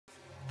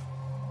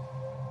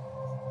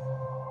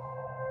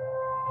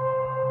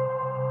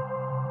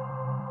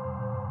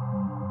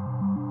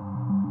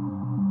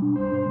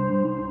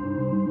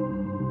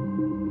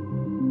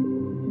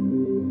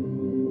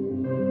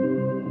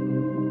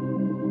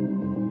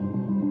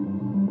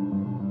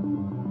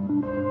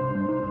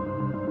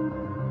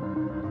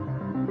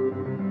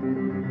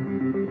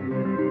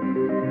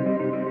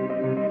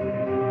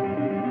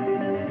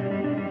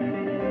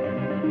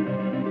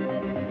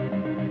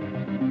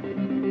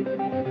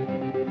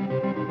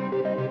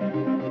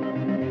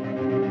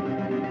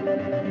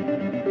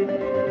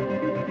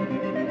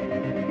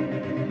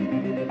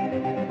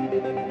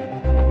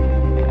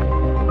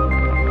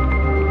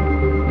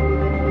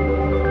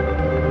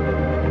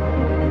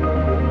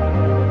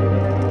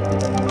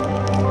Oh,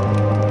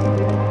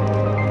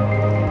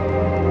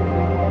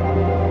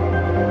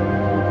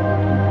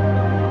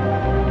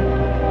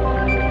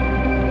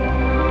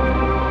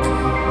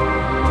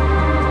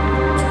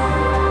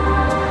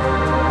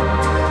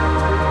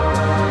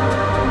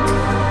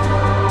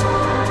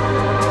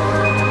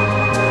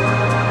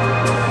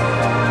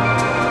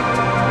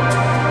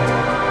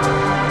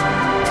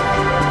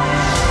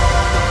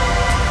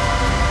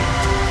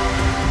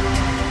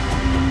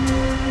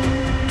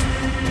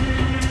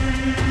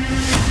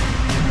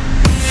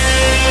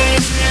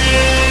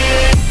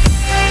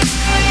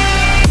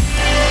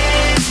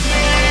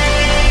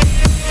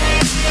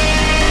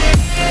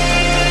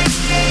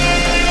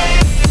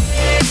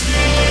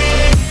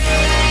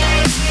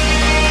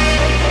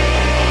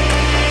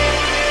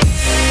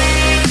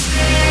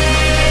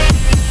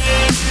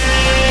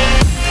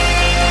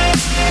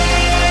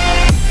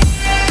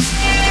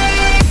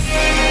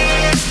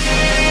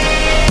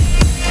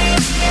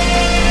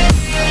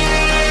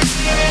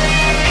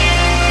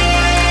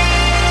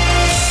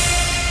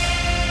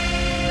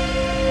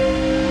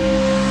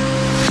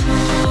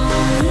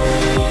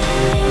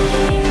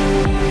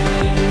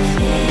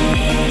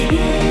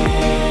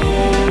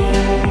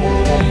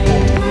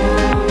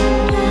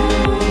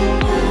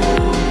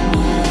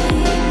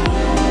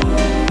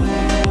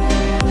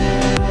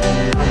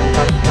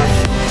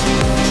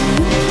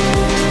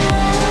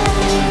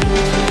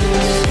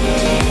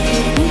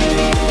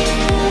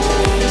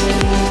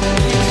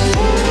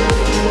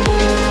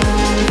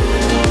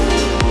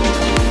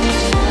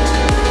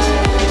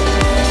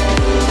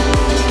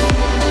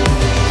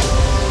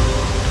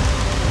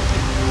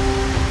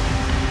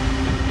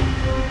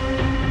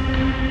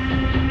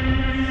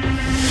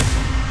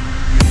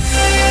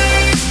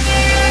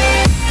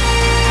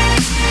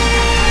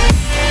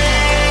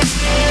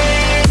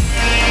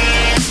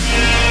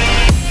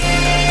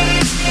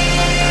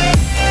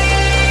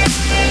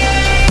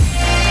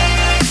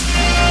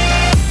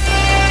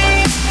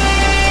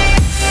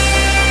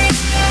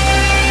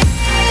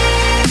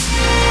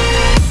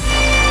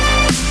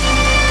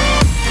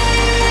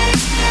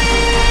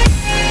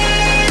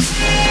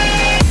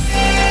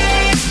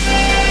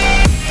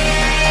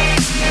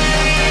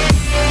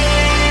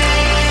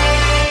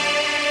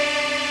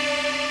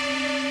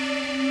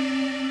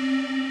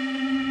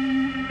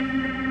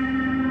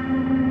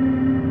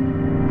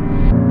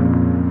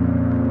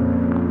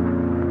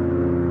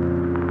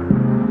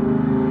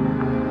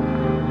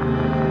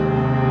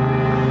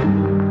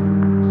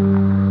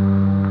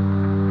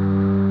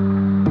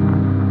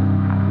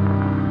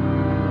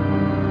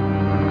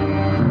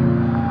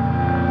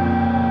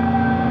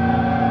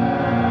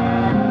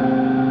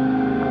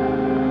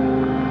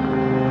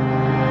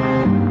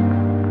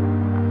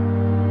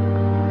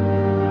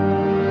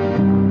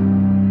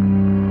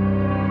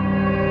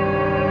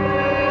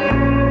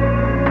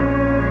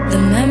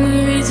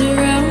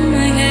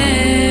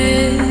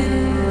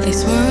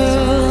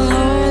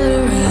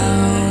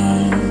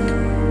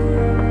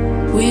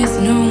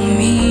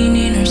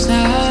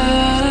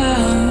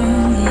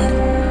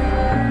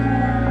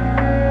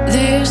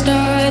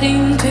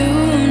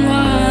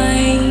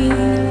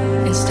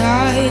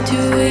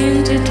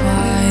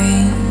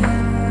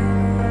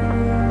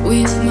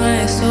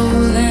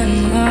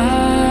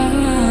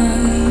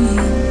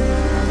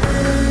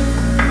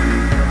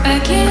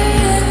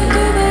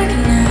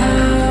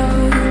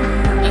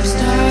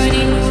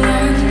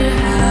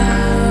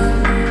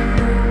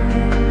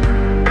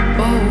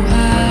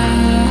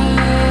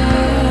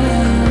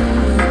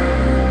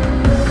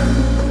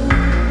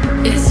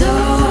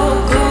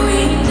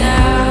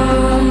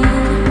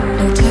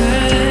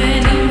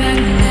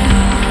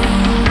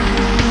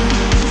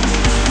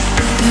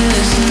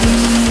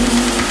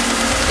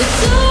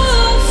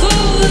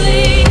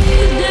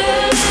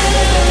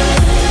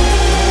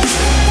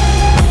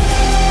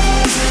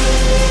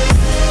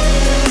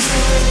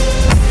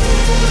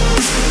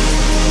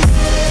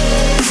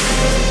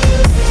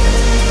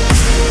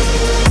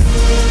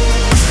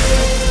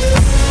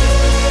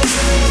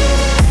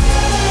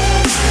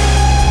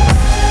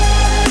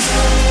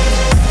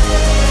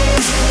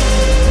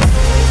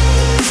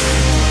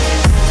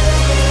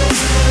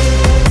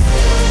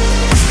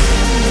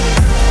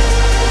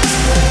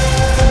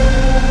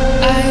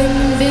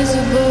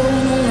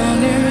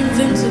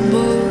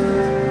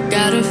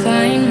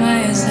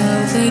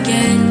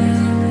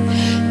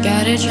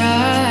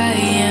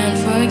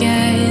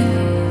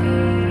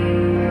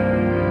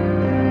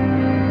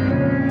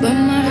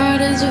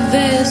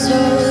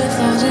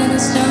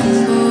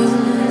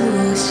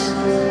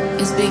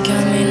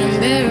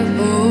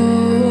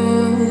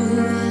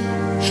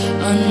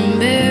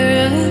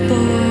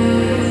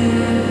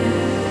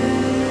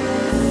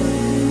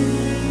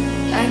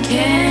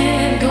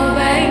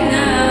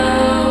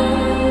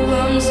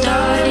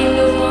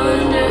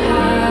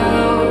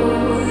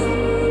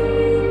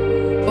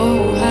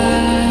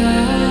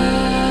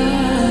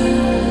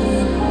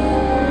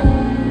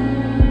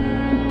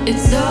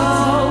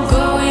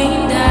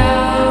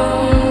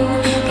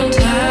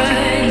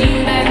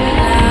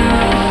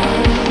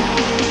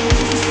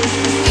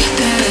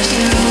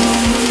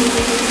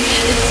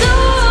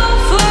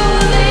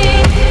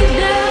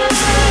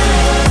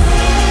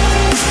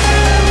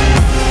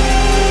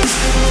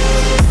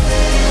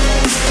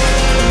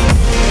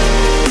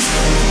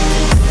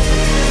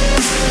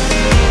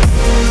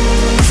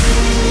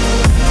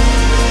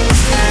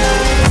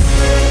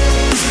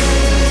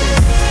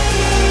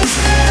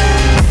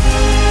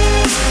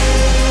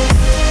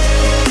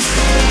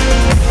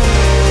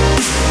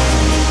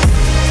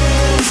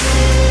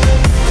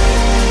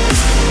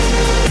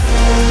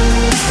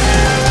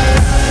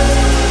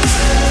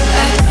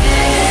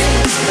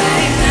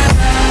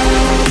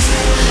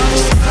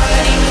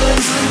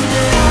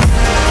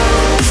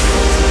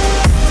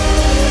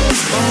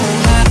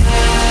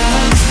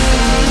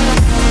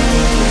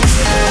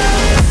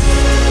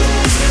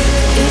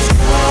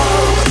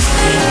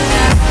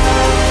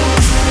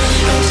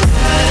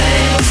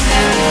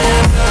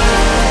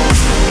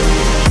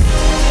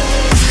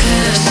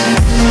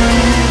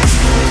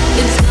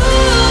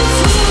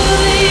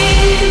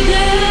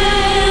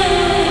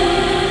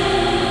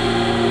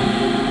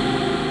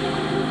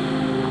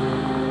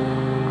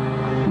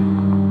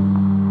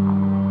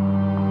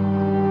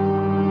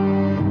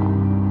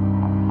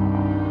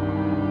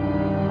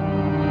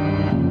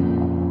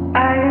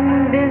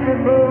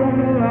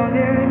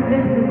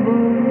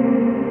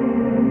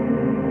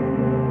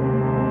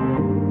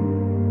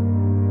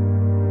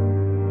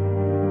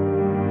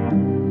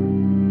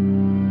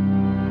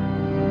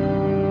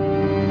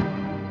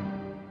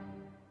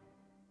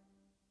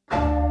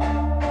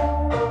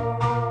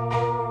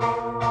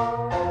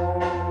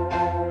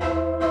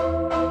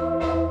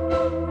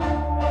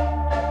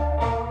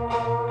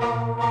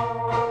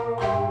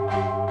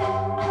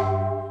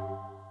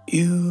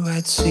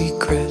 had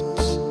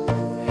secrets,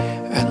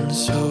 and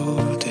so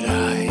did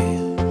I.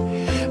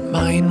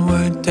 Mine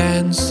were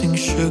dancing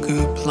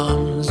sugar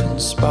plums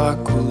and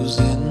sparkles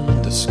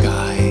in the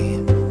sky.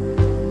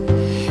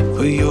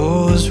 But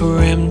yours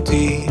were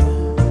empty,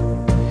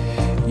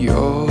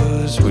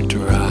 yours were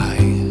dry.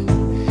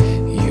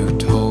 You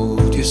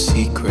told your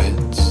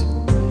secrets,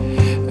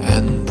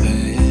 and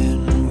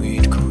then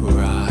we'd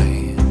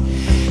cry.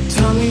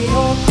 Tell me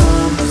your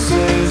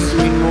promises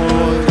mean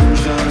more than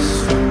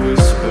just a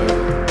whisper.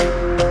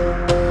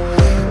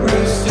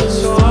 Resting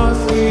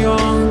softly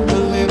on the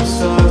lips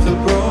of the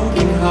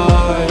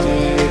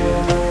broken-hearted,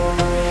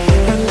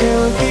 and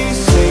they'll be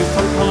safe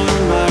upon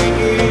my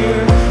ear,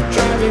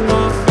 driving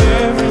off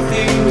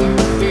everything you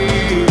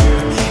fear.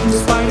 In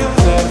spite of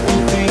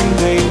everything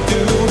they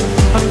do,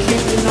 I'm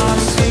keeping our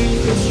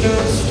secrets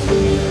just for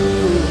you.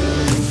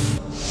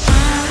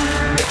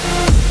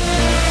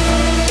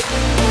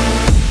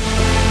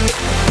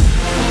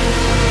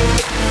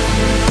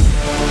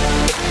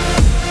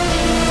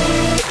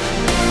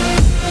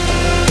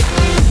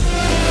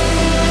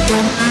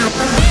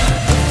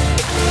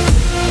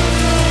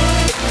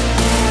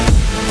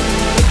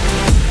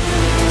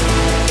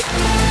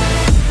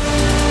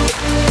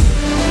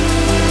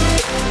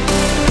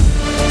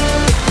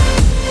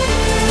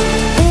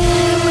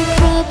 There were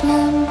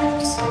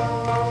problems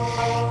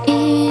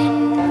in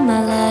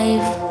my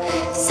life.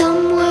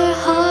 Some were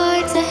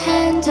hard to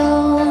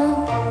handle.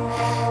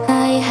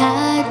 I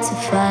had to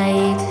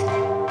fight.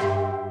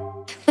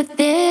 But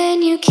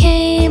then you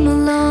came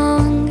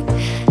along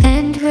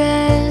and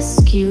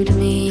rescued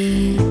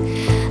me.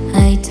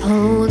 I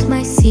told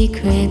my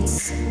secrets.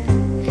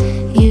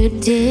 You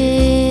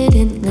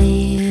didn't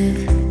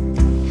leave.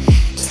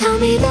 Tell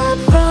me the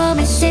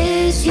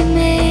promises you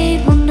made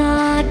will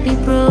not be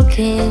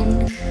broken.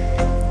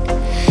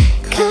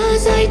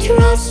 'Cause I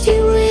trust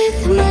you with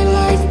my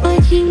life,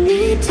 but you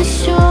need to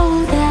show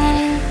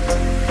that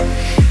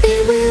they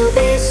will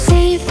be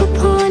safe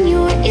upon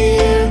your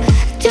ear,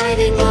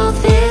 driving off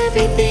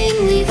everything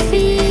we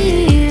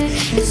fear.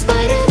 In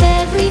spite of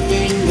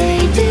everything they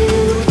do,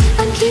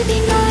 I'm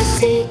keeping our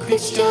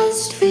secrets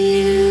just for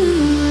you.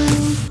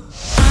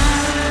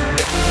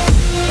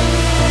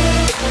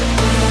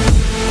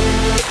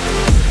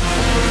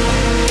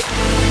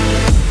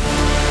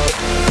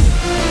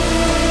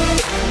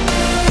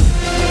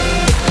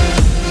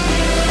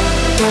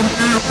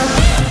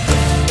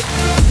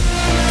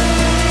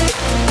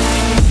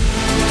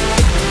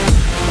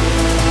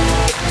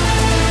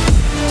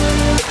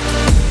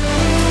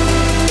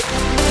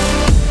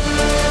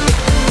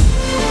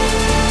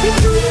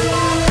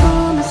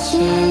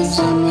 Promises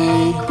I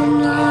make will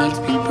not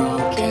be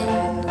broken.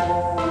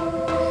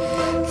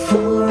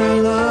 For I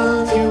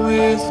love you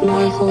with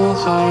my whole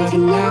heart,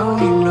 and now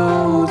you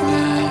know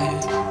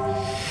that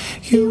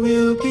you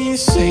will be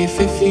safe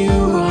if you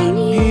are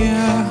near.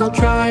 I'll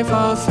drive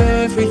off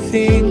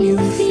everything you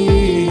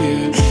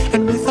fear,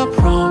 and with our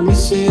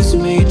promises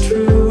made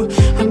true,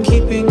 I'm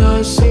keeping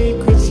our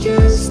secrets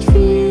just for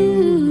you.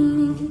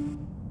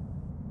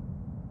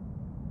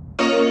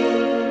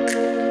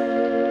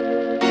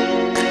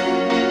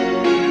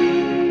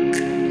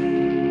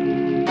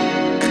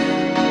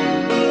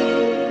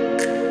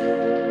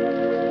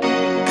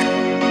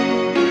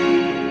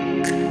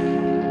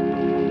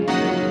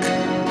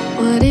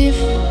 What if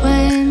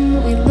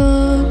when we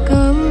look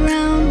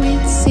around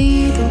we'd see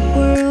the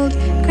world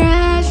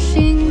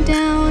crashing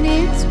down?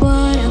 It's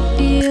what I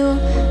feel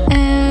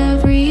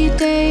every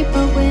day,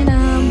 but when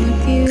I'm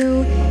with you,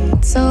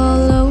 it's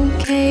all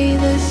okay.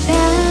 The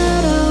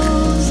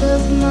shadows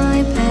of my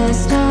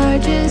past are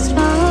just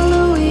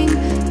following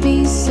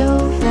me so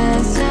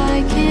fast I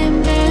can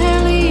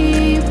barely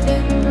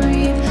even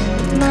breathe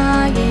with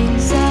my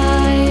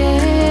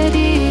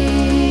anxiety.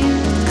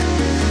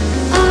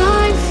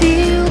 I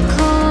feel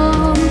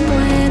calm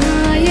when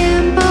I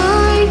am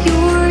by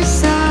your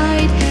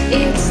side.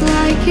 It's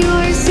like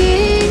you're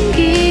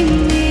singing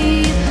me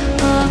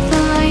a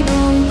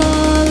final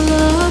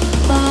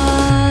lullaby.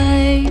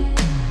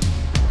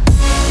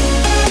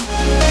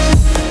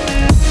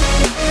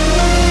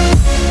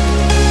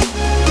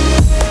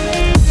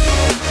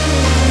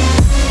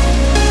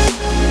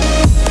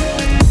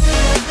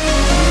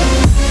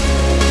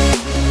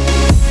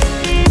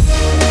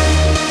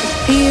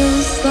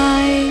 Feels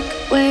like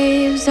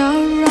waves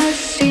are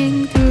rushing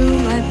through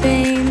my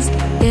veins,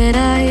 yet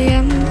I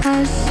am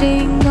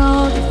hushing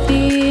all the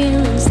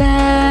feelings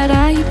that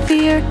I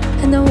fear,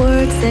 and the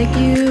words that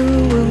you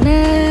will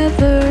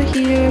never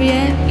hear.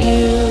 Yet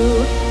you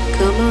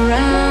come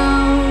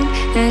around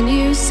and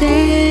you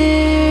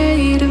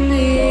say to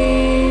me,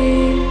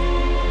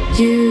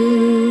 you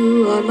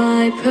are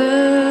my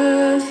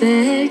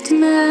perfect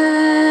melody.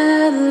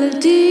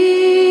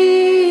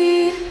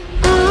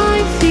 I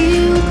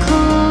feel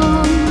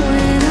calm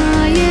when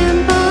I am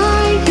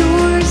by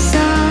your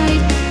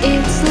side.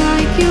 It's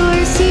like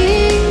you're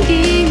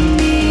singing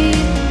me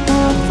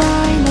a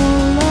final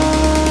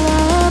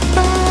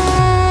lullaby.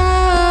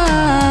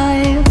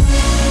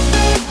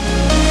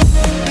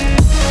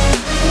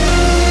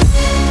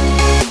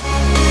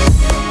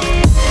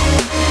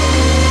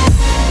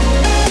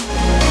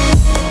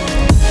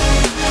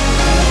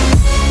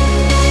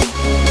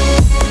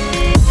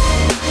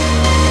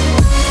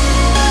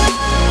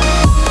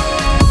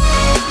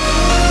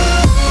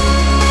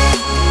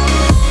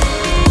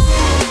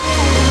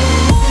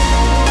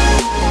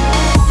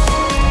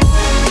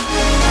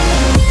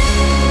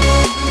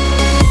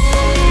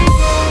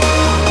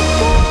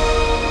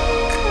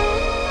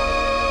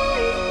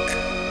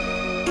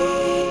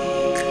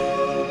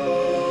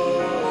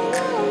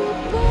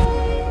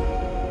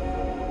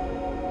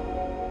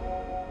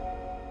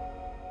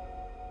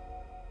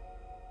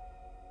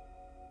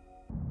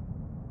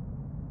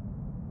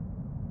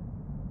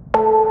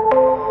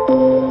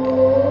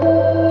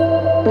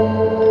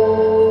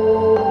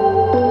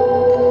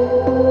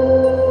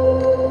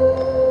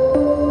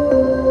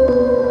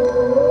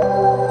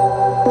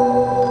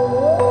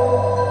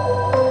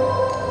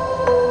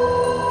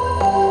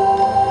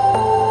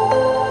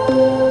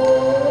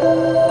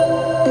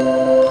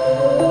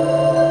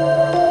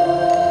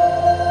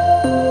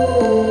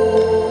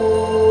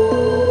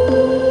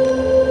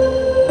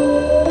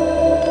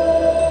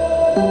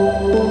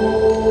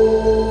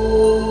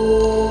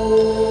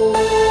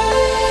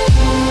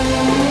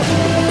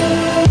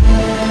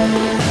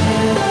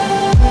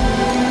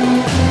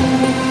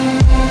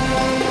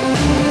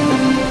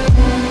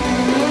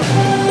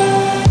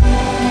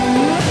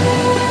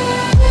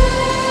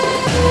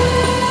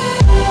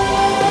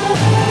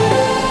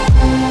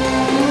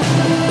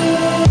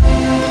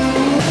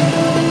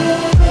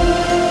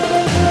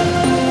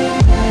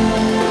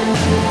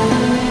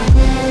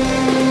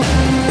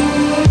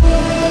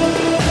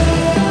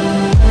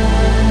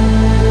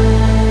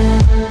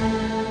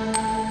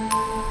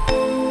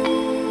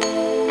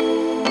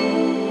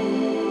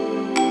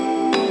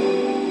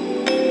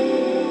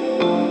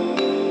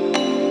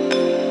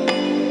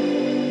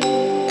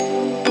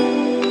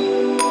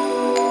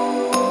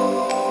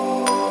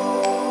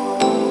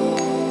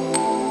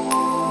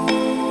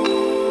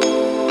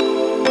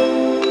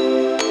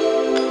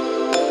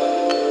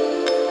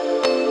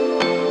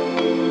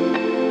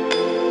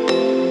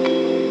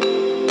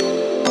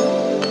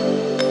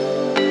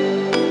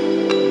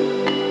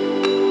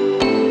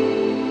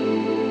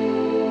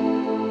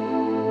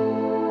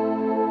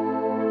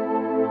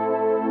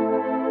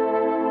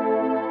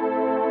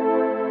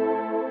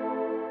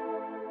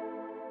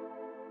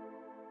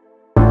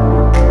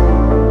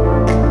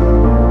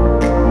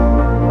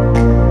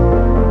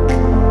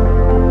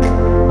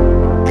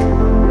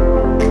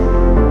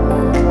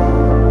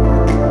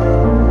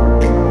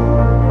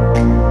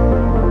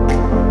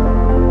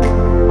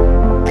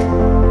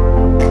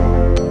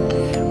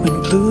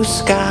 blue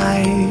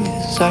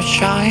skies are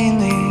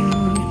shining.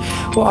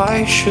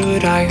 Why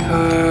should I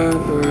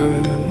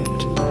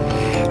hurt?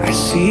 I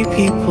see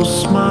people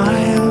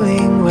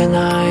smiling when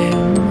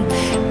I'm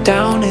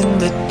down in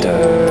the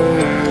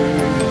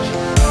dirt.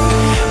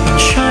 When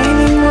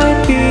shining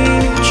white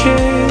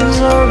beaches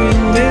are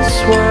in this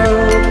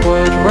world,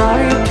 what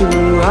right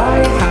do I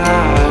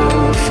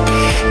have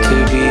to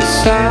be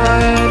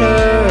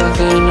sadder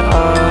than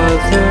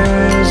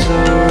others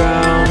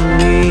around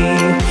me?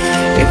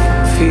 If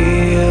I'm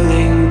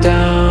feeling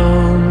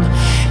down,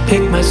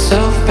 pick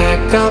myself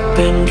back up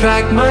and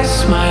drag my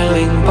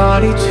smiling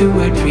body to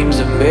where dreams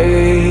are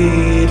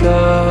made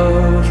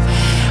of.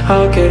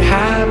 I'll get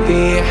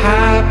happy,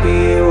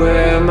 happy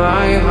where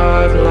my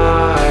heart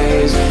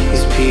lies.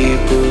 These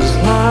people's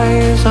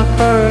lives are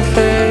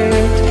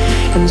perfect,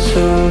 and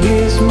so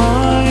is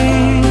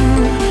mine.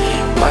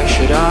 Why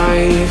should I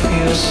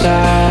feel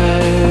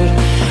sad?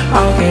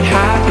 I'll get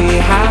happy,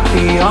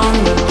 happy on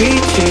the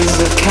beaches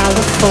of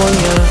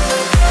California.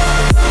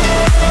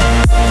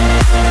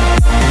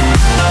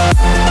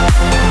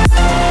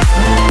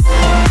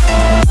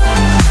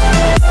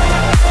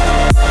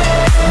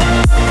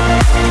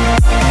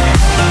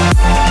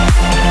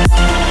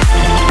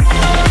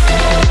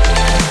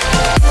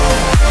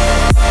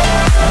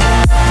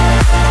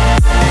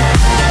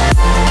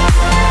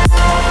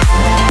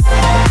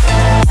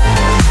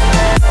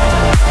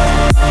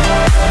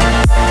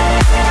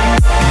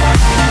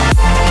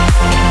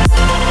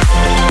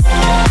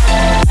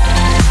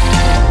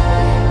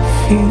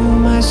 Feel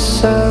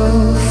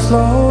myself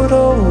float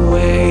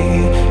away,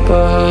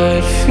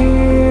 but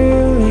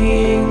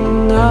feeling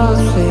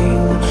nothing.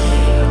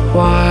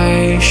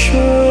 Why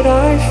should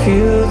I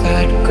feel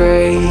that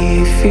gray?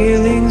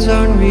 Feelings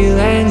aren't real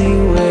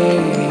anyway.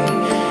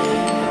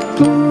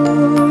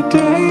 Blue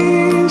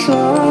days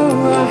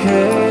are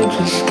ahead,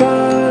 just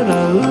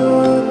gotta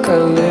look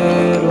a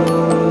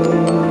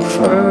little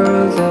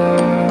further.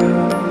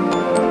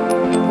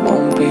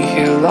 Won't be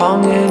here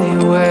long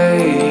anyway.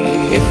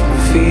 If I'm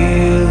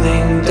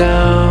feeling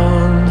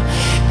down,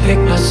 pick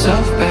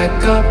myself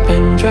back up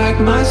and drag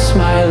my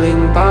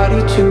smiling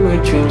body to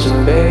where dreams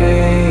are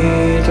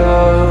made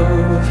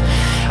of.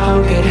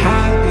 I'll get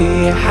happy,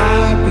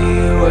 happy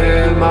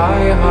where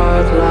my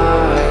heart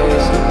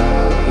lies.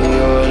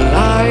 Your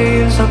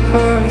lives are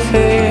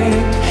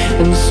perfect,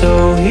 and so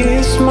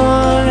is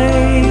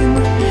mine.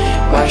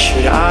 Why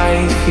should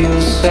I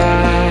feel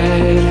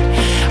sad?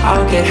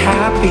 I'll get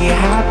happy,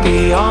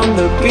 happy on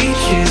the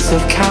beaches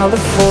of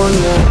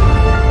California.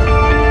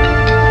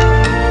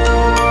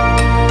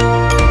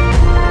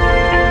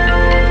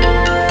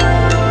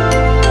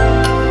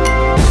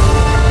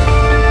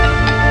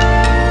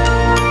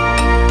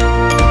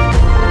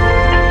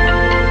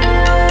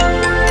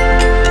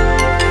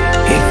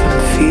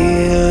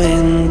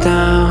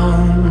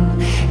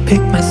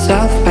 Pick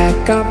myself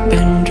back up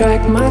and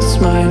drag my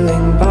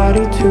smiling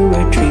body to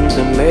where dreams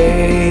are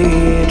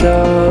made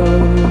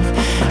of.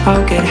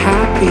 I'll get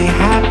happy,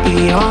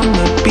 happy on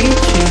the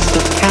beaches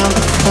of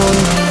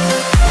California.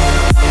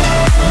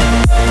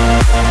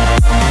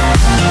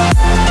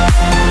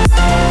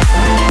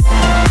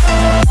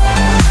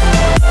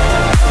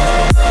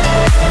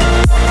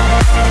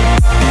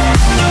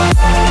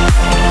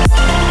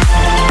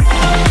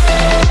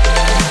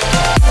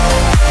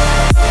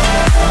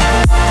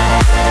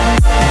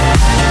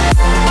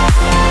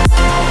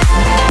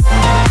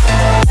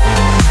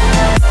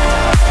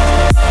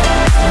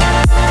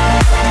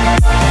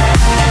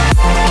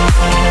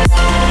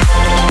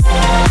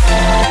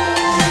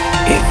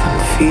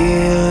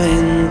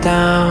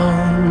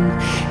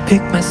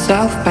 Pick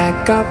myself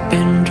back up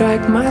and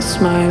drag my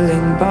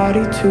smiling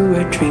body to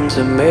where dreams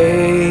are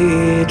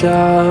made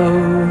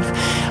of.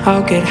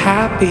 I'll get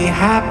happy,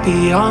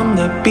 happy on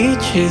the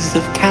beaches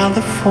of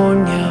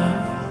California.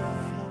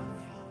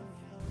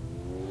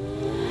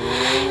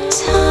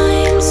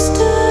 Time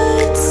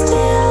stood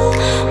still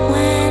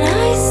when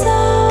I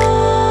saw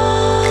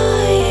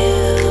you.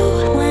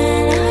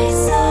 When I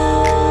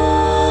saw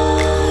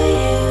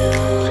you.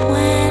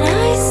 When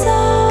I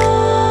saw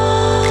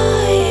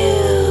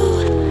you.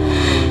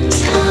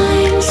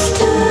 Time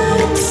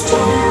stood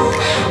still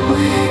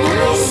when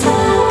I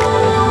saw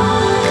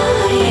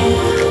you.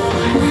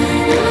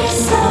 When I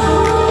saw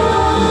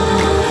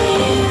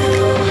you.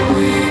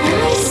 When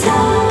I saw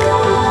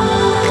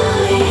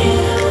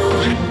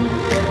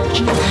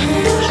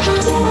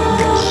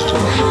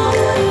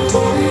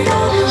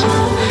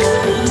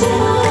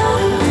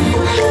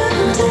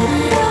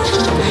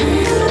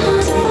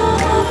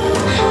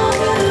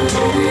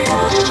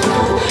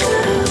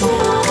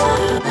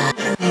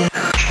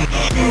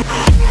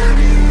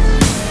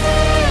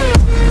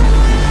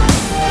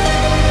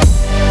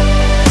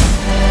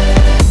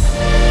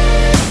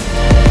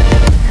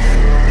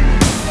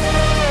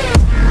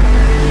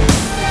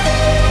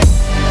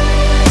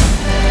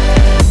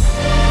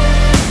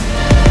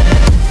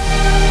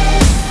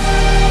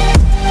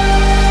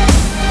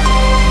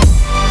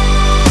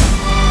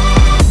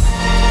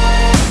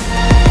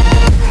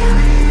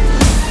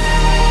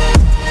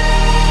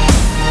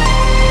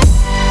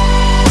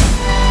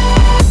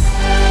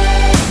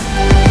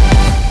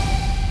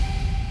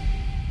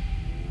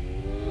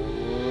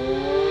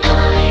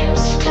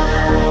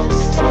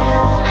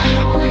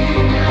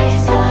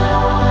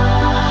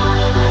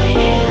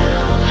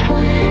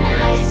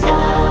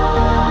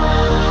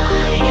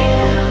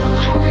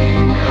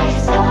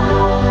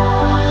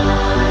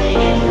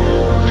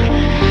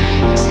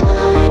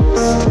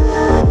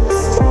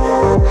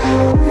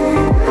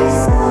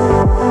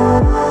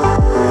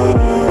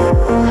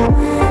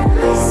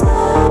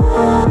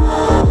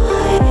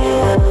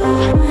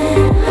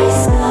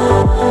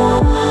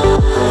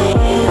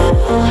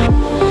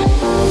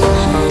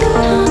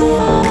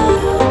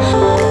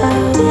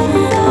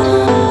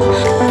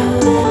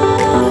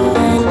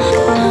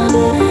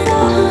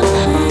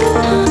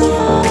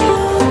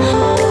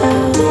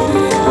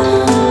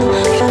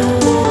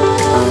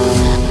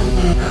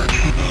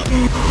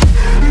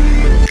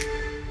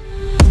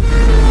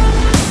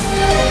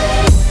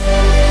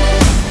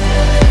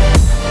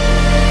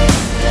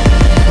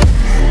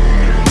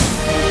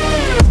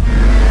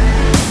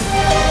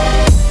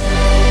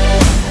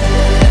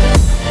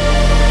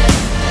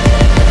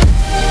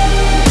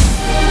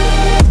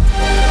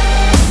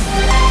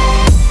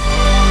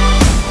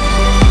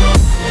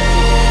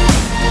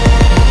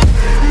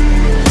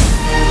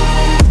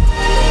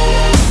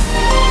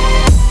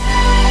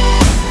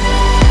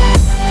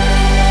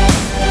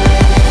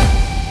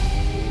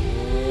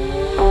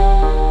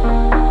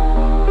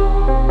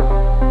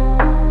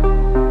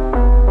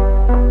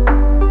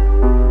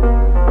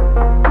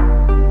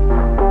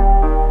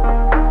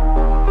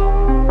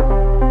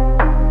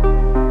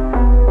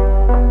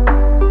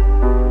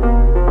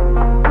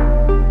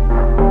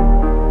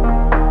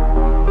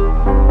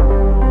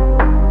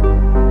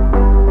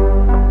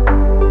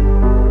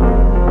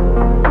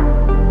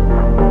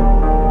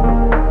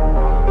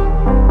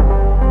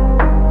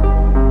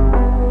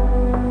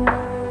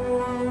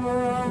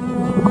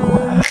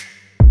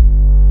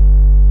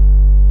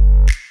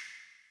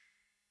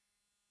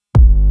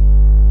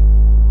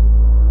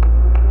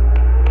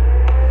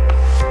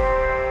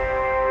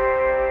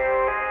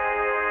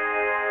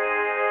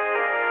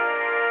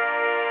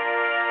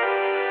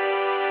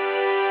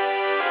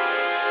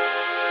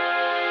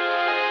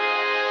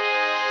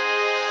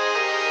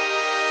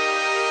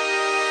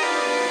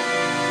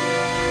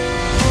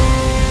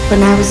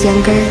When I was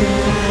younger,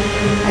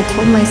 I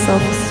told myself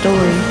a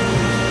story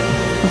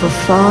of a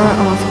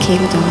far-off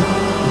kingdom.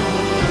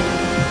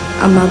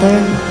 A mother,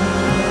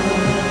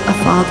 a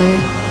father,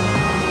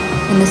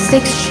 and the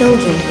 6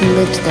 children who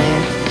lived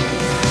there.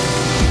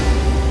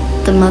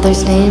 The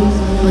mother's name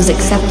was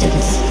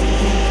Acceptance.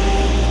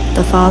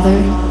 The father,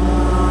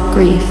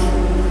 Grief.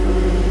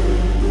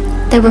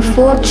 There were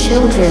 4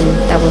 children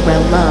that were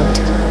well loved.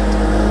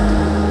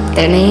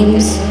 Their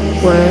names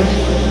were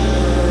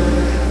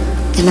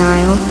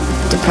Denial,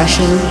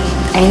 Depression,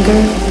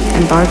 Anger,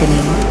 and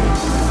Bargaining.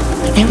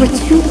 But there were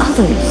 2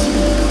 others.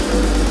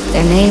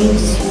 Their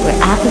names were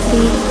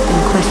Apathy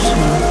and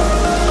Questioning,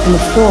 and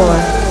the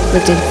 4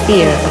 lived in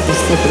fear of their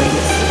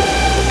siblings.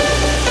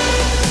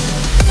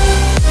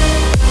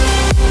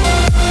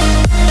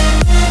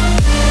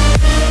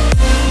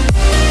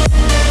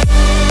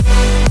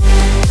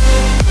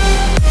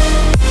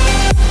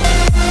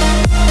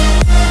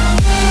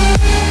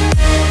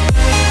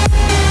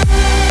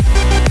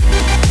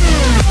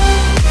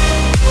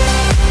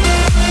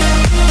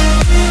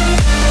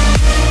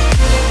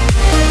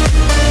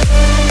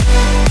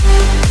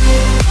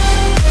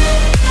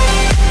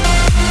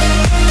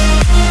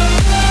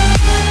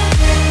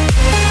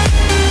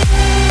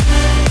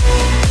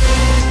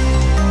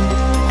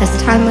 As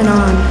time went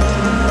on,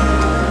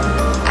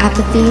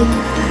 apathy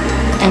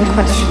and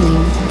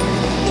questioning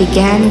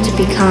began to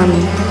become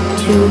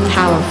too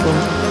powerful,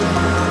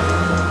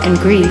 and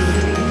grief,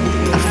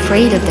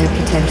 afraid of their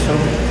potential,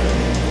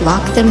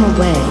 locked them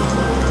away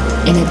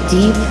in a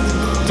deep,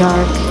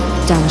 dark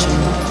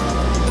dungeon.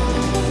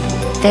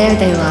 There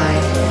they lie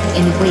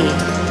in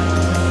wait,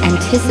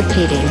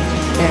 anticipating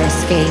their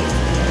escape.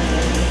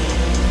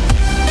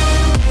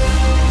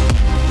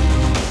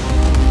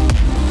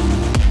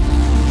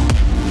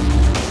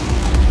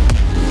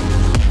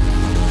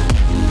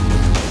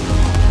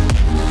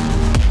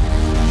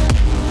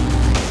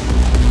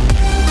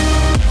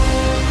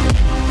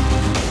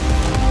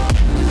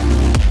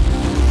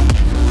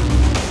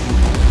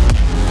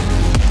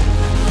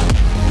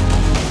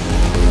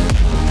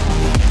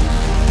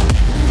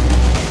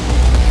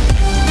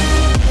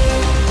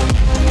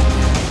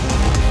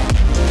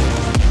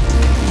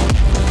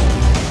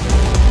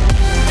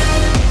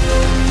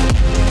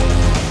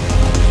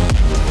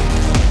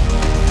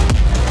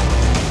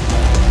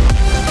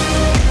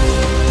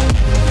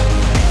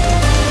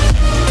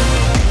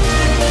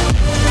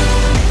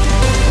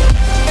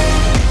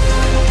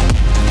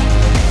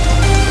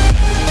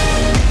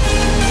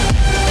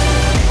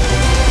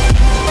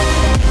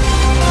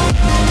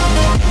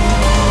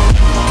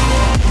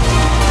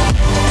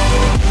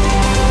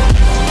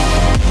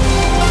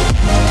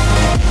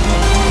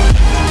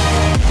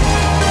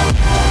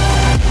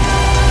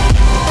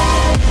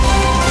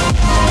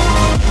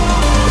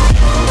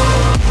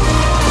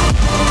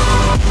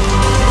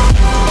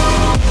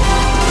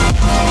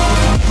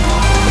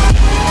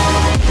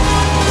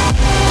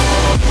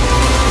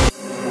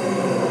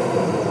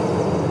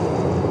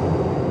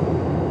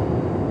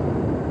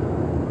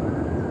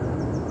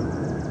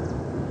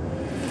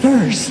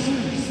 First,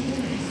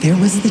 there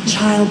was the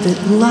child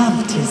that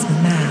loved his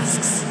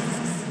masks.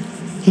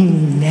 He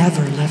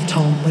never left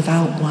home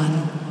without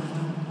one.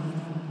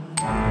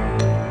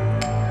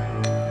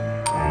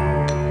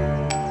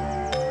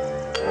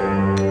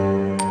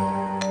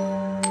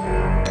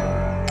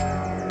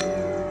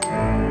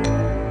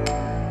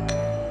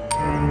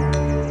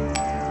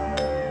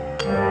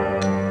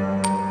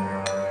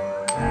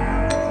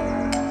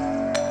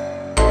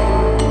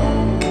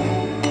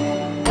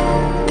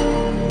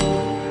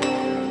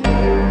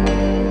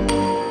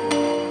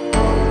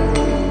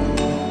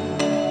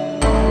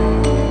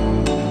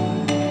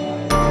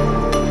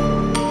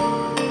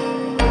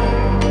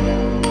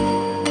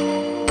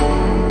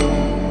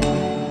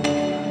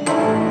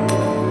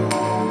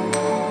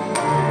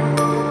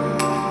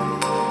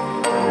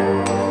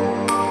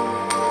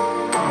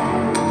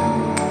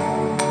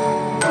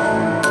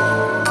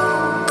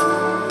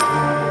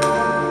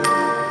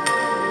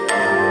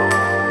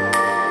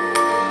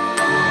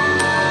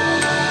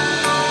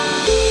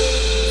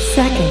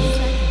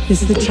 Second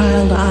is the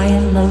child I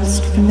am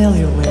most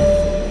familiar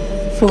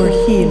with, for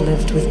he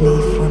lived with me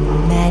for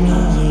many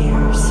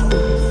years.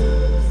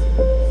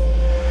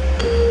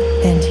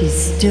 And he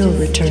still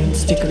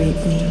returns to greet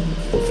me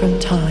from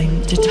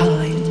time to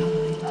time.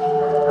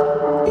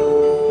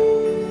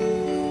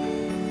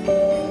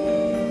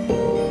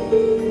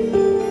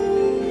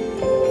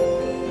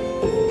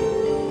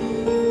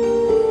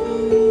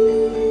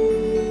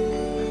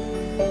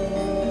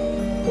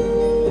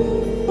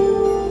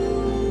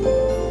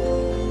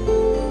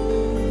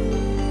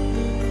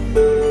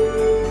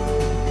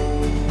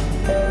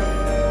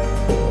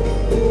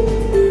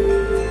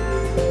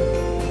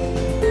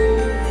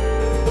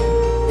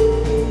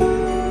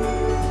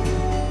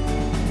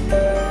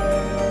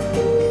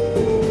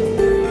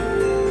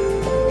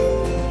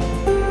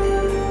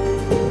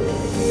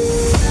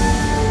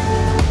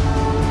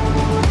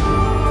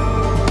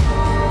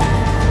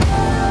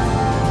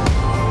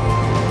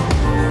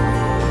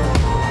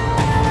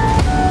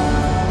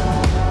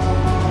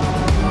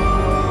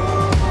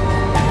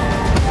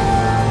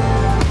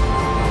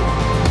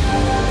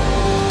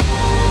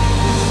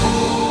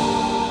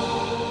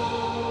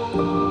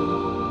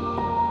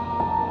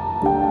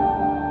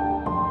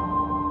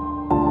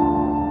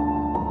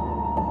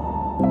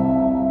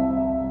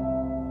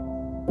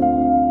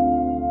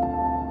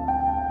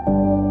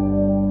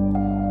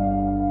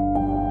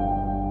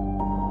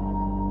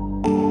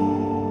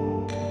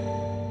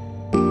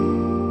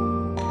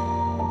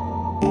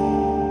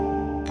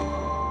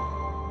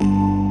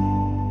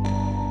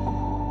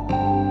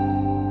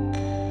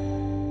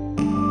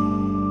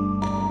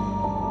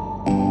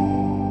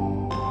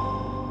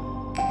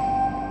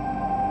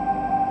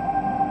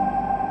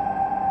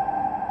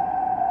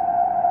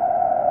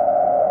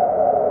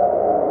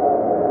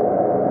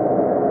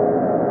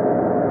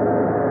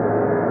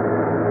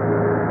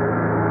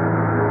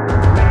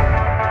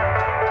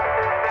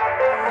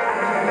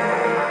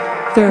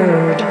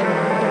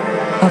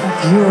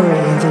 fury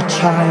of a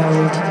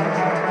child.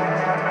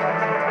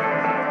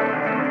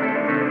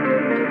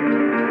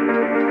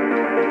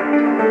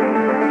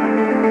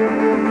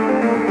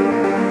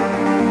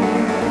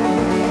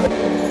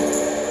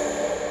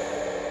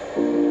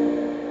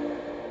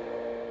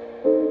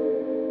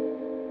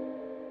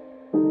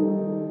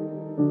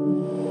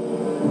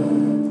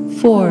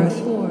 Fourth,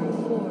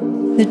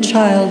 the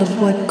child of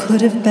what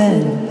could have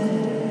been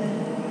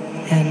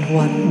and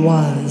what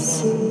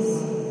was.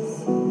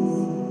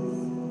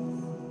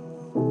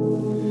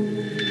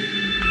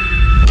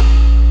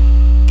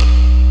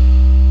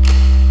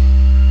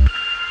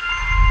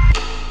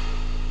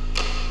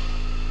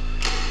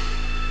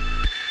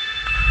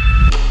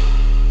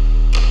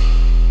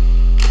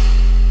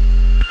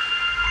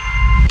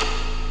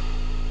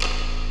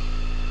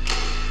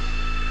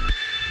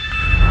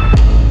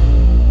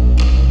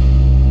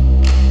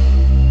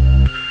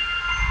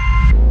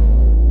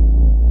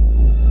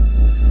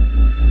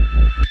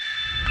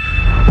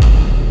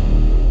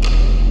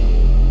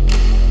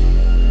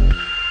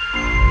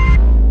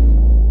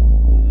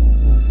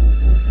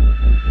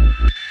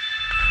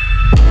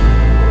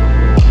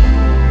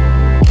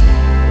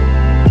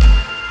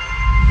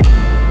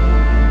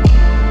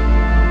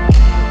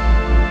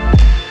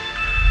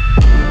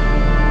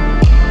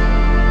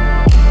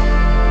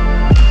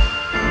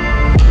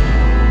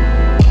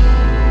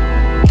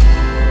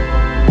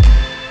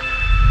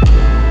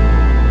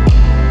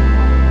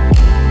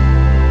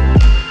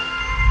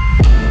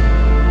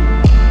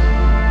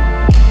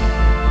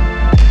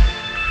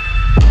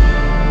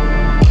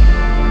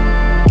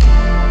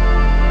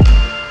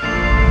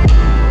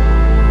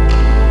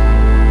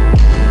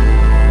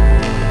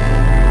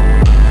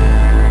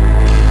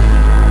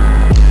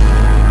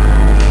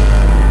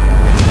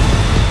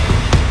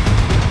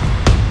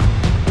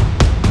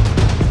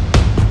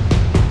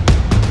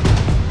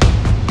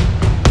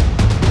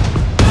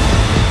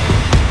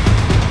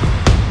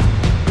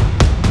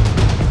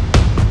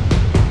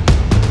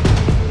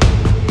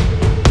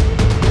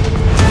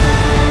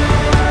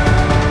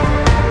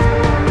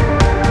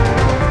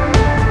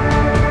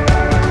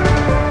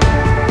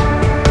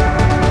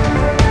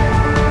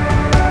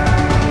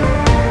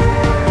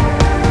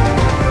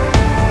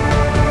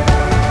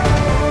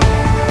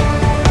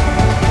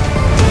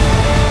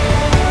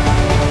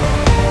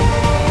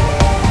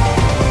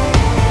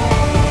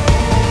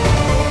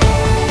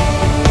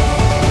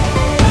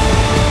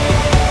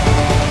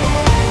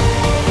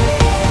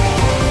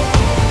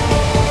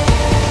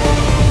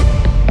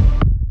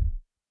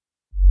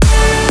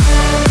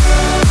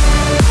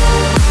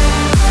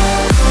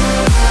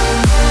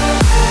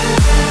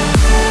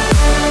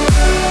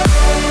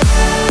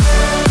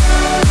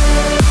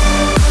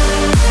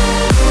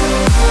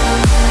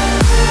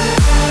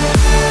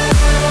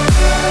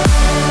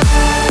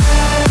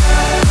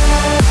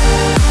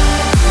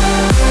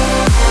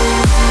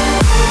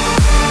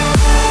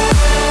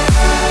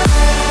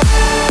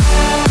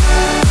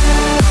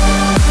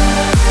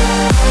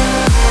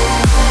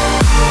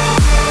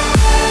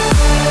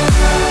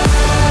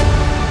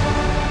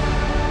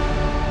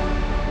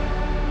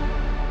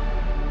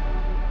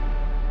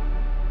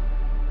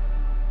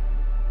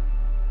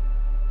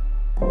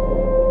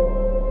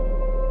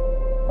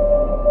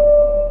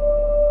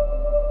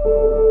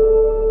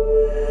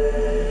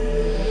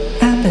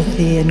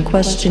 Apathy and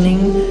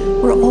questioning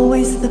were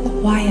always the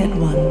quiet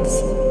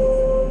ones,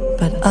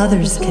 but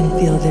others can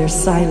feel their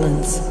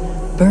silence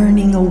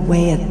burning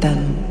away at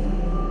them.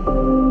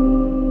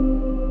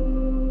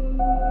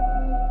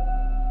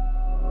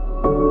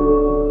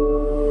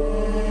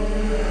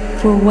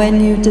 For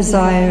when you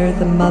desire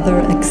the mother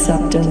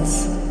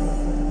acceptance,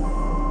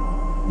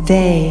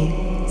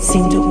 they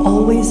seem to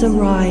always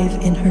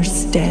arrive in her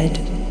stead.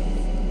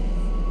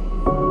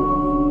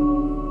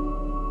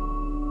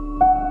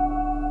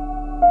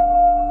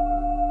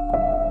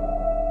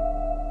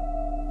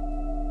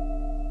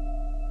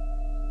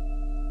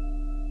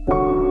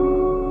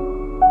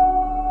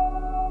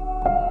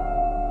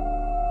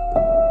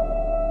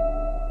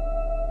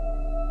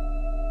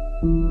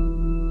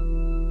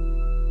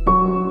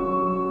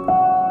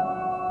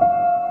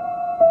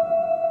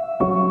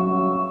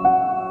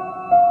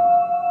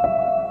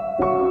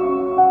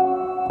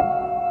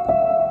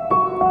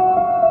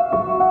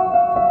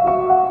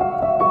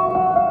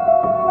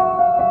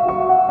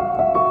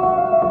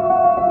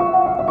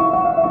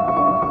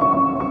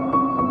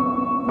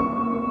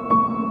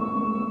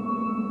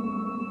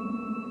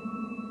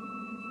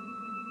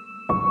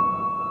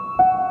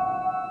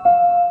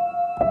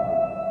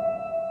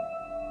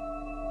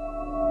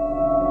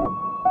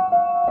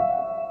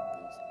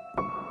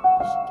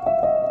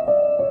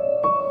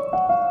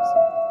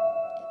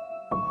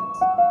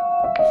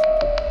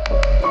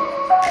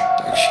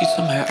 Sheets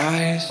on my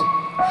eyes,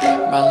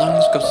 my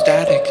lungs go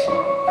static.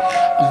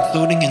 I'm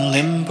floating in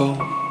limbo.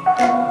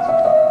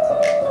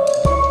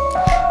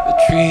 The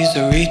trees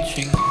are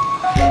reaching,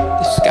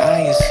 the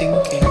sky is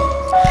sinking.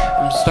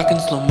 I'm stuck in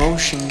slow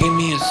motion, give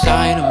me a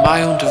sign of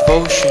my own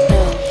devotion.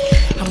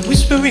 I'm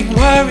whispering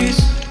worries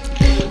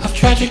of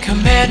tragic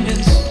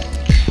commandments.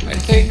 I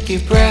take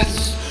deep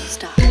breaths,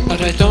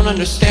 but I don't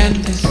understand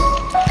this.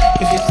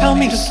 If you tell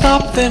me to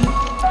stop, then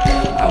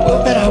I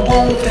will, but I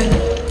won't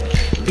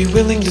then be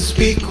willing to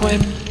speak when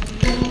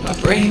my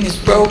brain is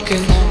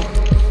broken.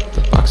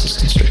 The box is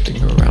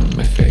constricting around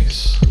my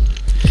face.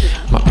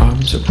 My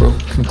arms are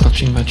broken,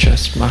 clutching my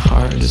chest. My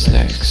heart is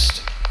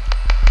next.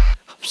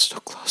 I'm so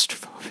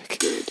claustrophobic.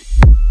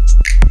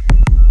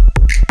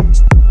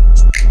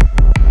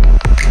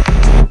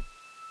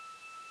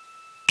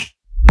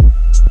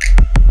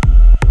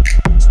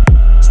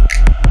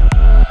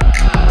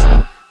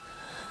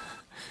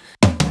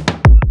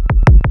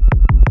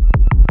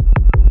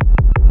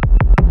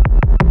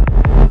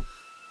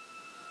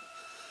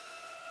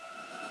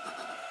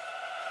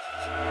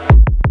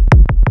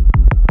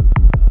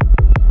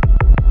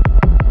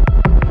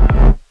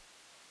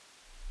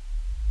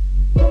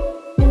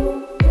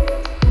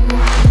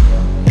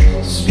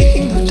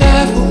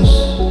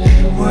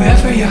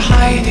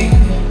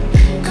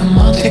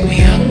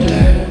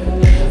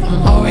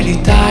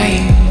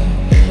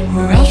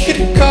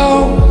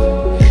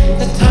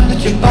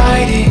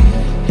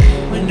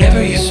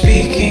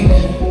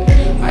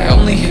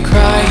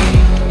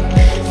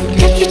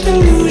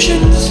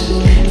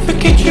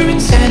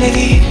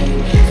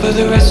 For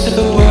the rest of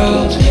the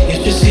world,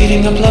 you're just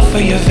eating up love for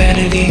your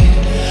vanity.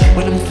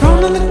 When I'm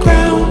thrown on the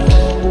ground,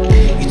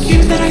 it's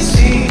you that I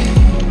see.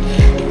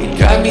 You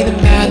drive me to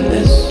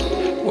madness.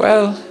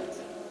 Well,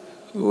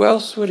 who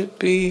else would it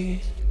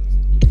be?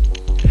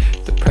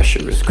 The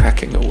pressure is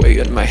cracking away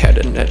in my head,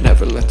 and it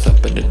never lets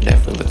up and it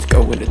never lets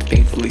go, and it's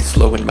painfully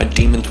slow, and my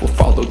demons will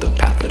follow the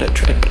path that I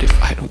tread. But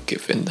if I don't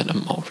give in, then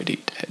I'm already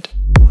dead.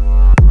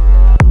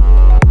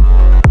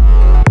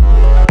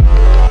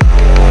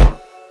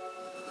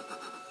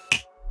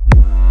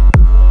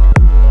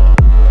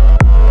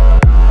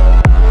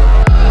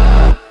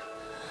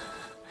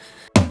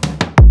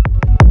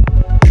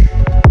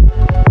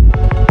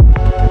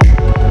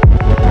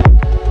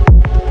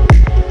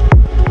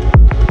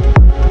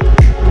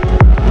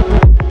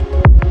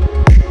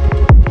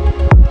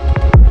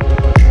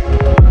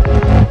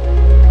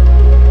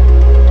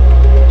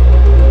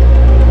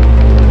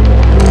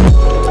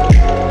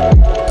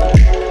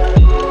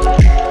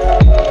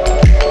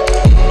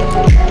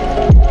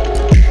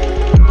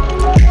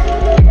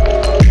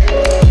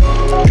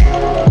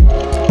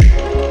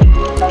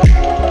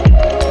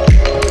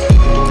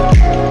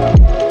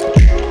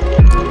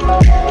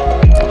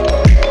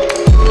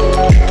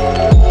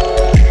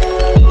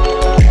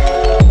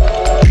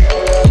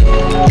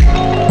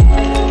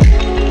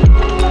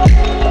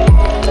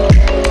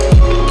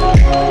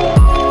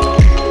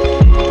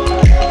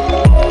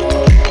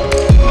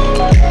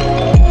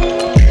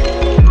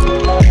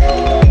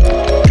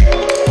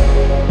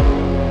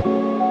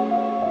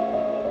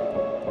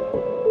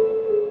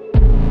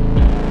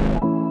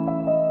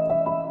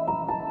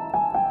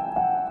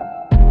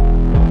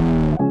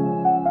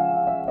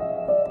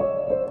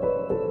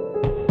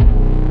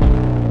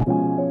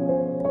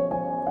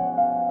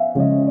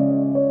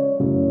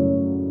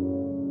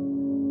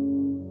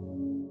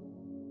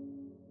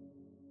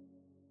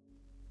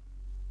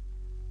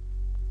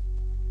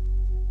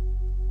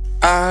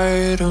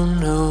 I don't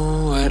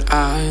know what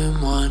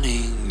I'm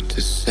wanting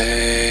to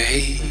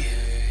say.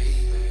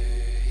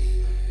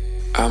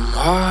 I'm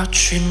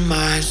watching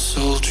my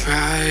soul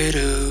try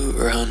to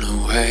run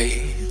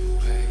away.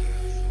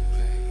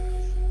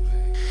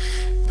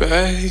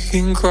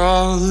 Begging,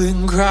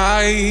 crawling,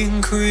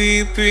 crying,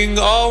 creeping.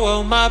 Oh,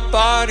 well, my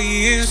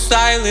body is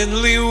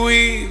silently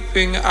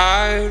weeping.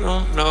 I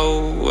don't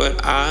know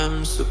what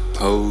I'm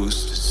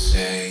supposed to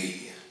say.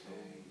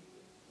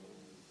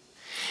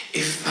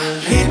 If I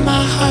laid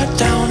my heart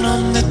down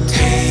on the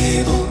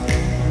table,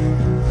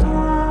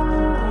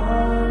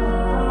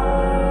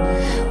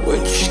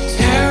 would you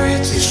tear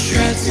it to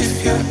shreds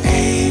if you're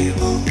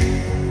able?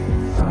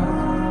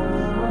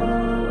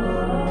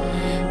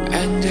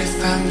 And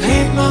if I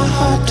laid my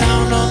heart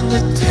down on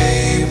the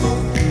table,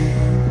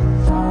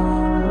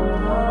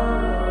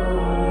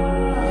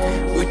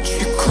 would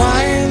you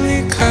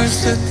quietly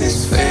curse at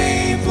this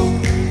fable?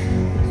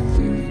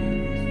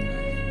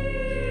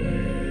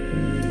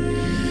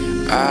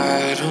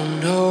 I don't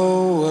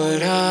know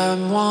what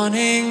I'm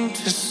wanting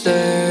to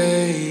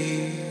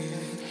say,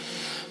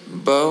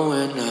 but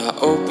when I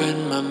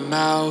open my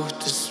mouth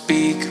to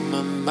speak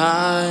my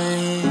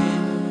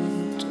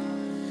mind,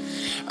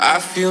 I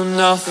feel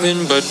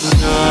nothing but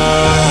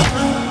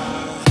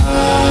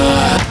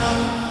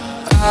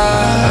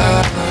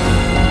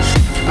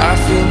I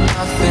feel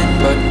nothing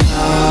but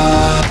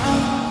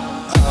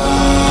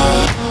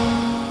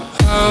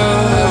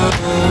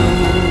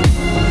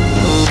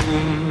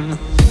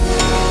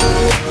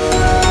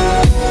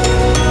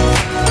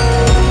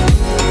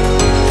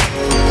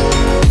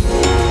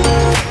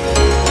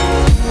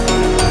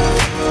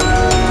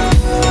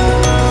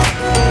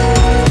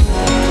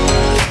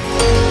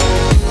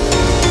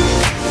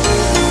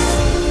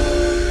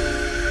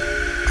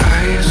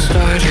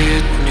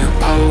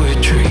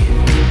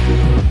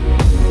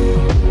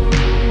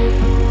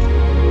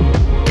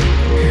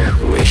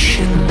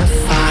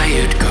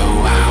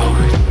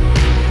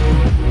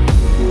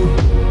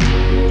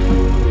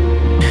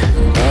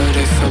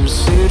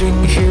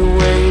sitting here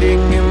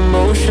waiting,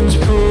 emotions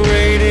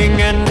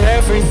parading, and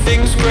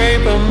everything's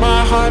great, but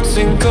my heart's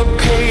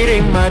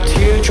syncopating. My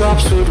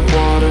teardrops would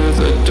water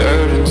the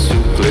dirt and to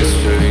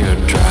blister your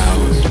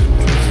drought.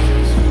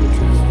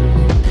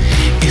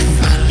 If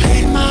I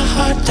lay my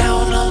heart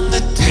down on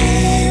the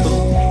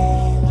table,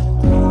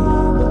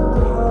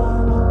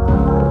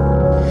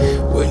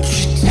 would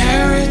you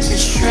tear it to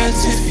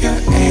shreds if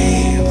you're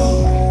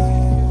able?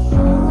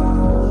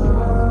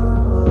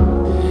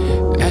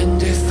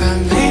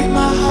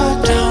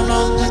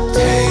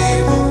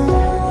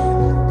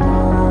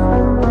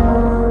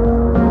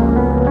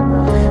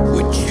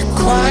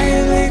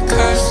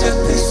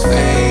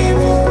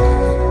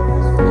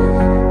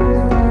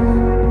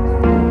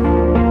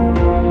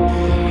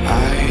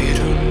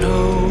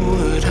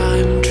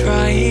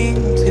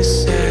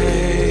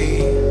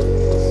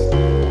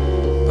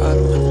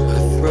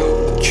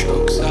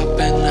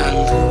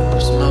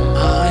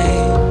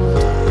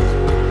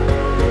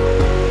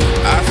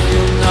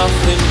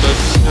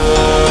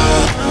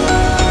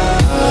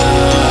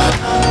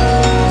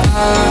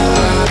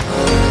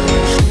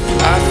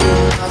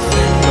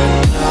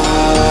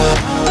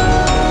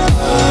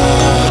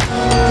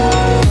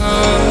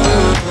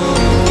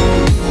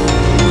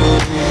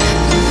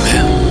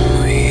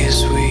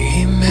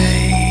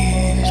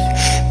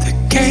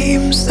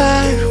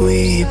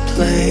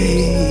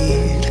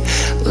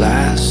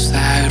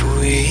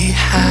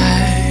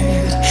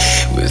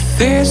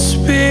 This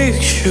big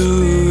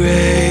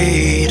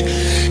charade,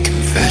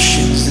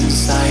 confessions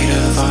inside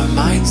of our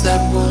minds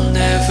that will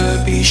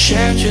never be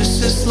shared.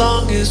 Just as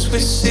long as we're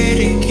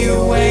sitting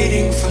here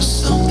waiting for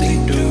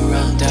something to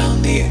run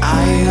down the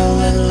aisle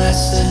and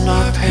lessen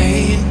our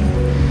pain.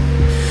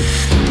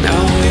 No,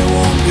 it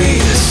won't be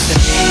the same.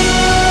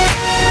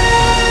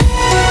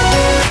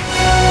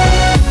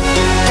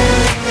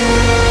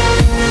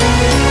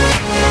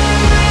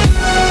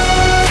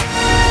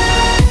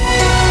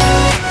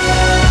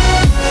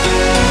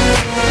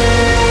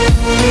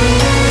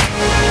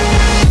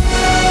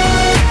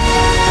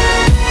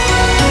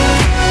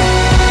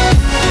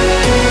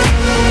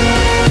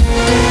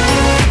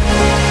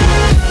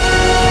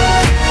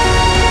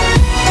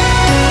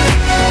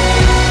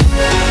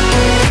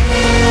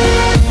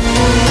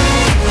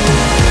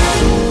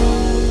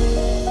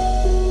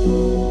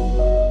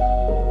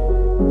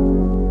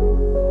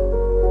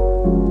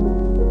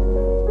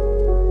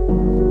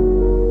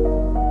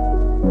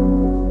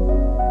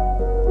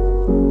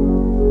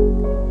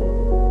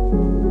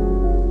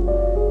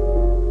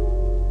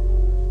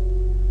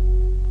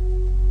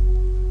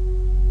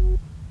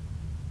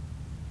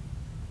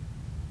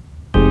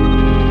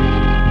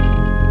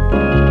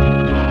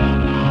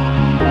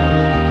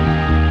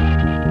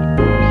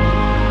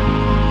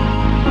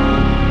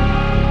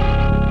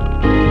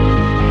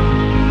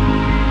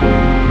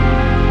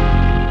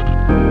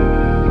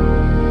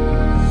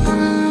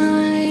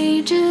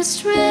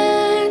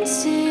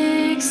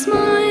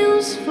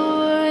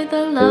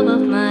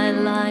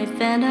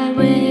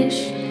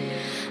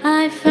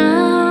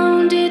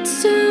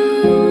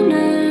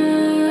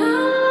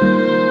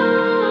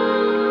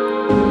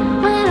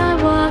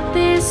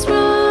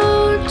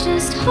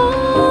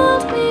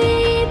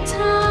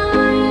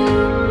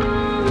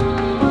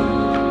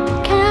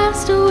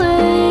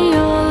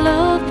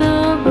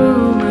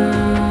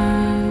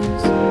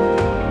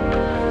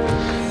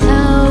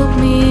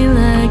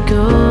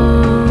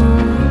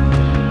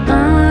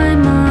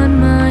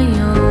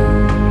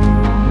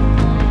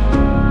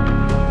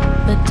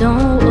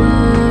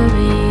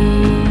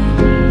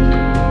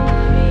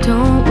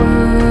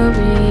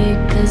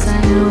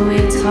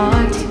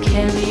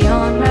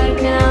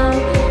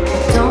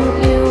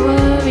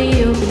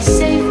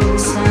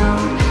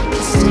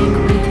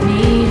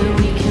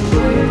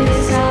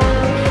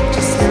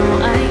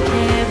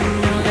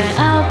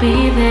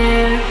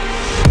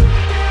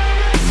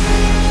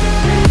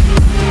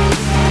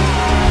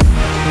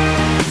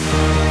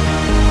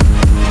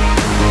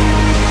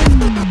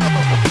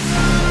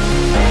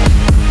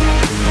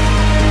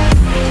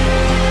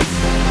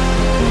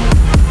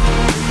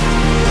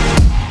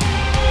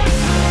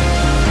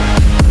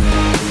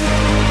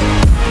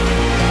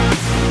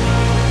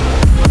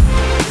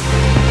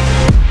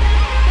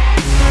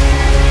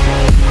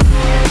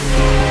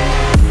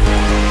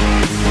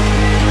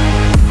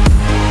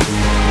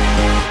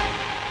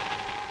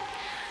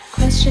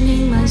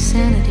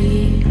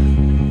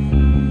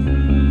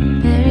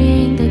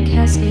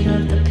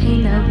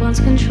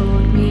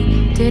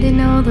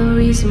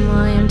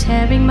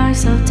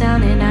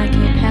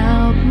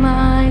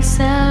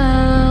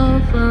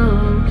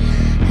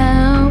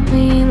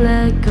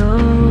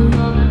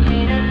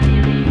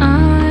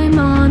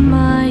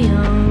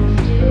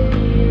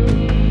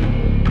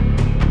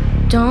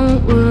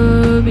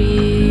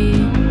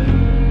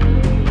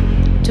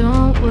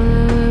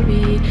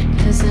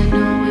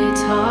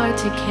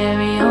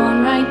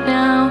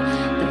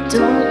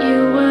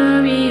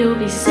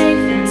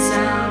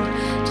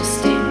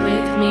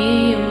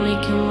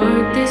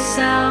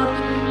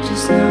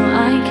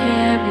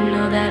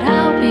 Know that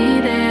I'll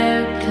be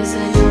there, 'cause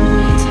I know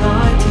it's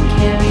hard to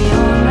carry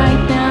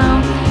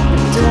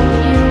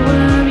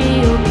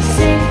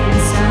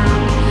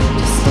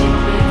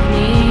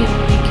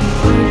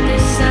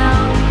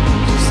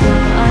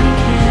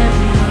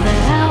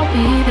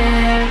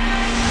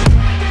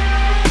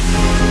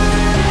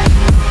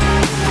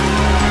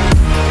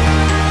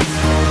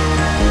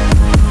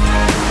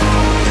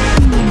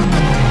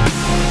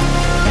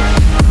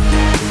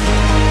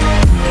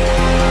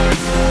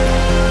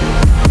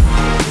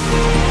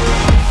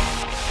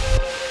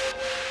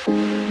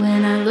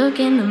I look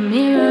in the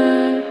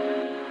mirror,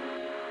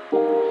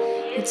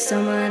 it's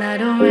someone I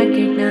don't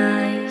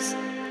recognize.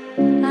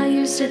 I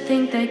used to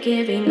think that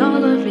giving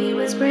all of me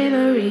was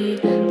bravery,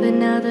 but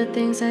now the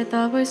things I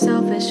thought were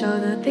selfish are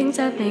the things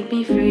that make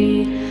me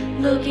free.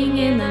 Looking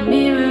in the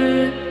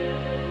mirror,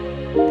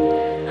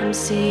 I'm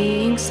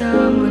seeing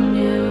someone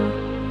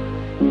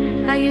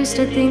new. I used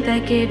to think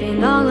that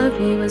giving all of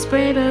me was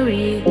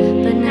bravery,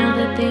 but now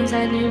the things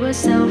I knew were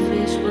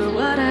selfish were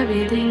what I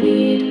really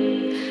need.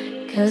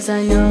 'Cause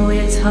I know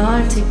it's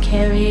hard to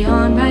carry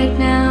on right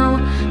now,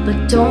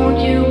 but don't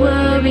you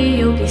worry,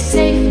 you'll be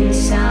safe and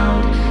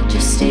sound.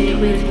 Just stay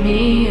with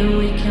me and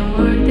we can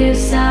work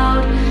this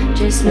out.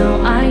 Just know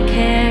I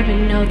care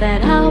and know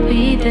that I'll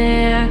be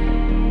there.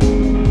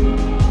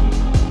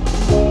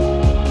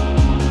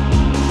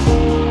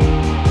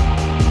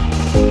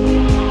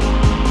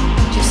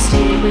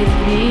 With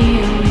me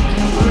and we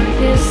can work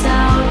this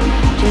out.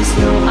 Just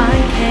know I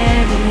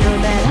care and know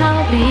that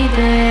I'll be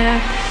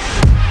there.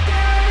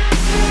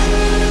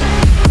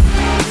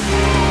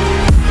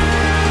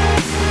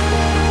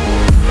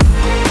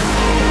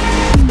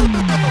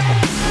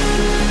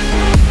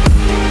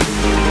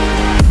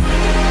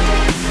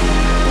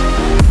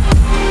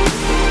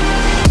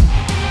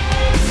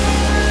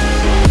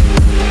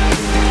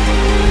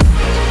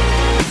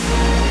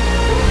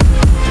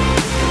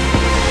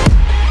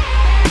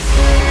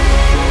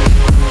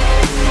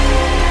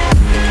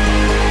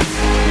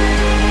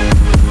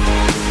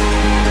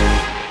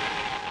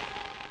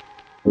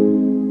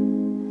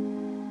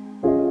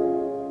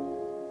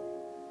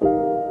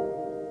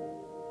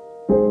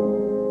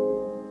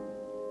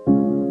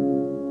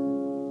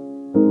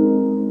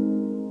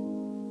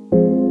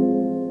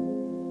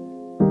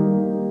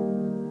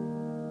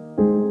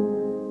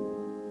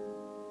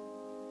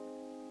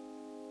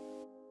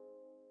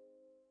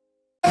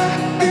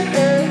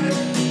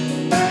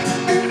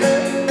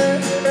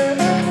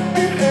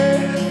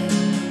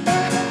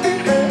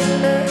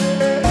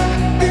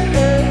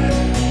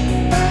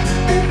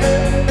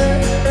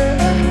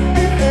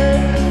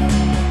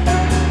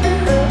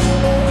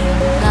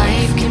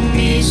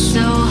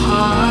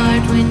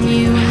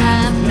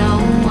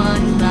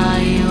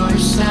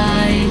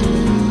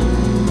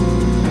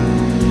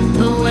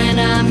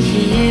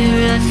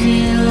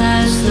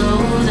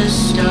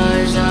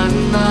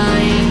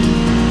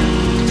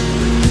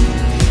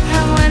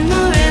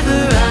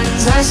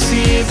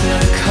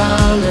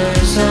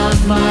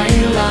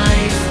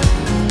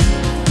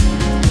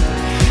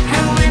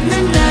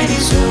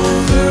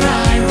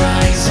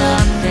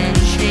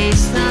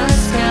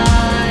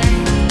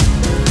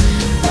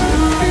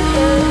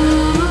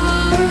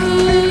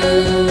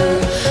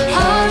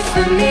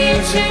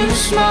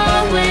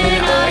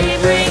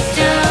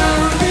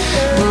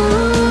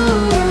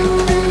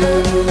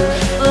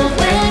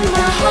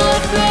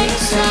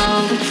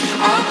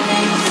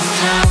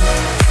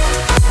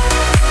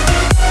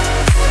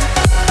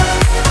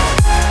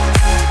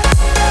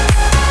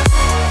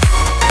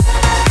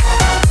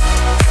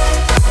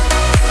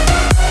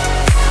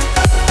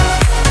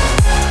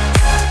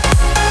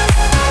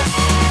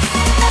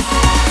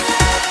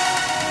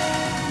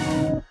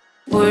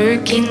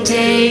 Working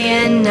day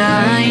and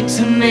night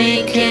to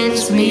make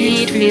ends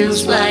meet.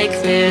 Feels like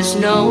there's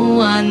no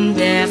one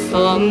there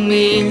for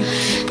me.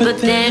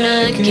 But then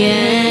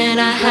again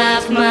I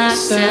have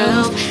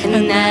myself,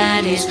 and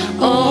that is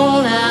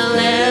all I'll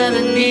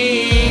ever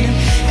need.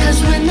 'Cause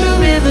when the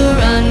river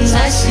runs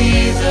I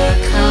see the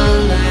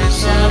colors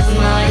of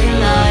my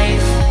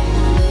life.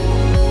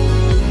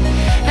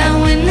 And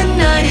when the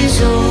night is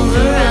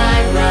over I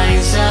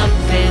rise up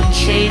and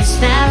chase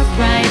that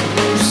bright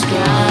blue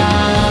sky.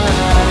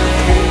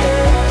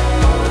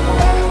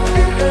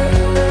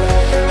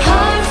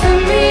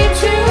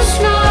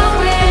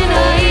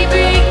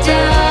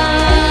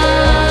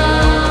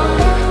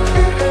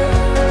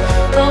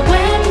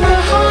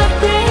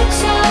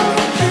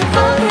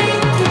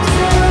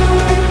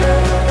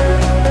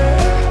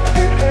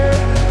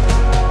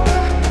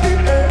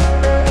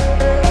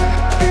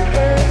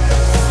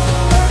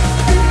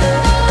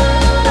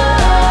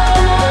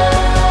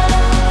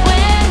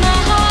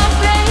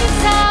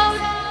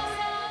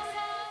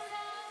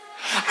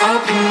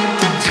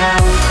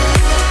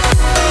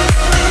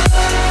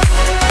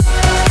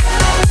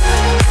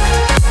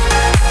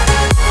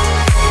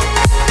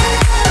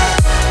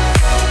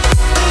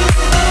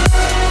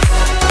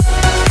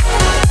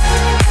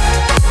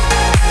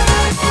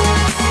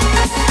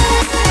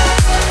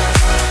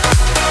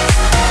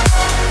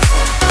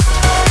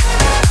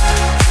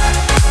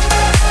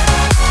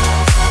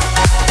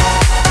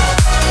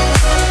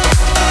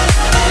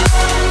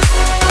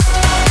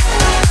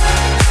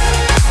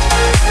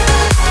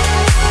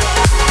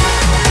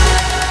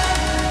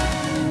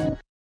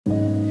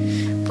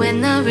 When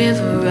the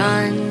river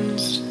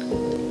runs,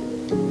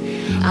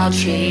 I'll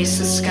chase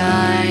the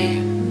sky.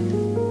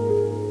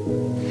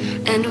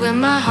 And when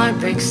my heart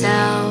breaks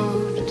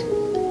out,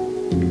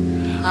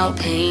 I'll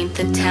paint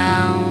the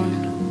town.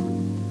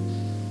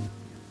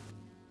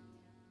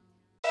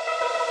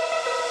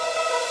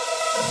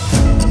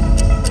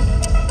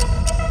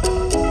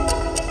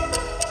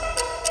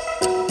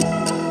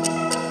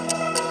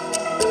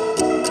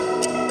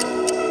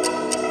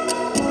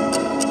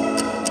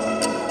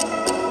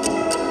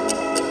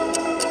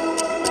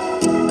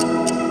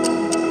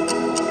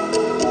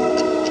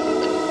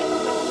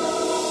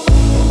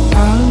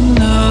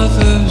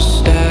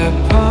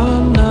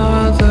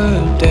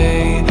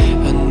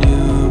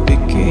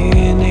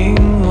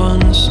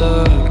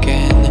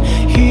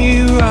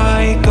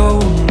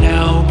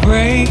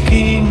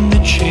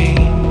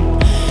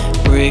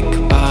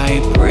 by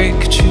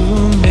brick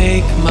to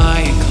make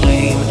my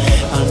claim.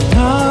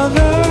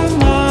 Another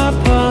map,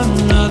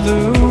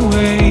 another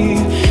way,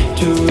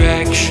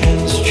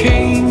 directions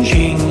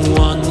changing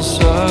once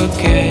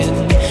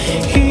again.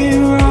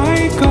 Here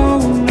I go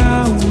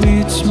now,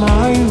 it's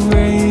my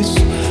race,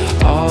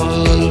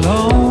 all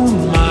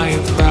alone my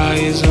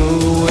prize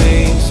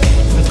awaits.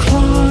 The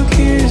clock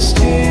is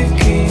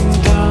ticking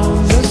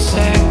down the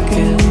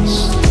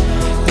seconds,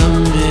 the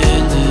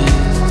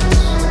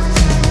minutes.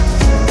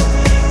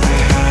 I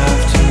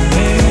have to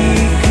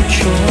make a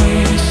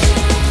choice.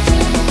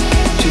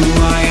 Do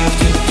I have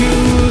to do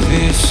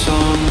this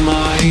on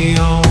my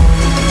own?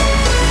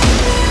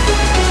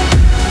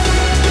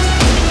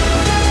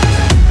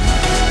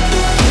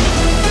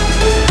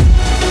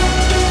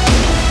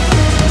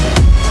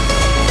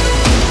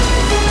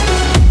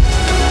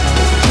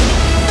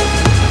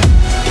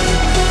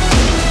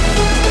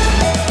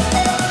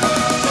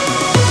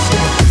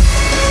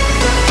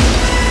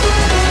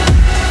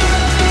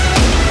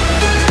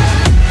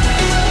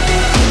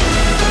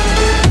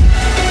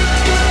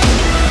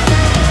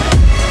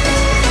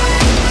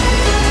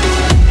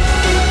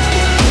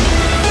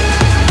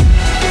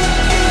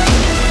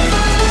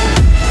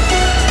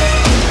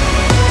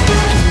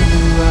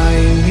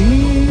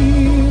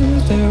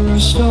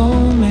 So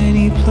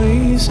many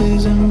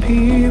places and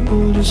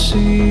people to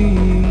see,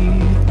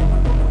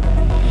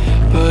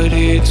 but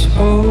it's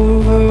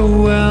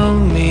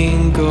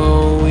overwhelming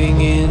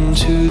going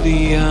into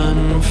the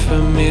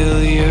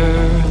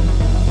unfamiliar.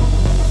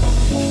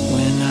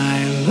 When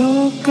I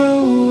look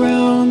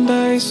around,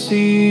 I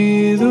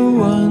see the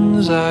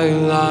ones I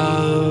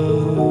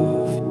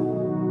love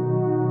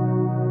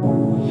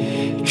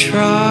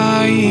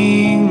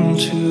trying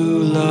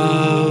to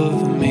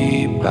love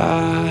me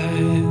back.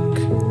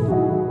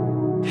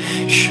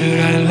 Should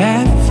I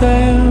let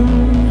them?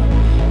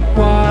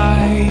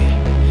 Why?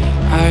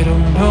 I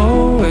don't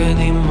know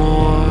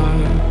anymore.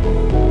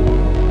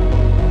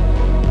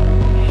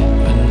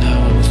 But now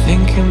I'm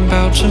thinking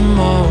about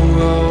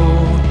tomorrow,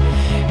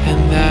 and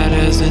that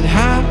hasn't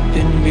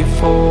happened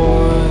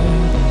before.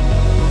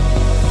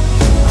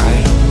 I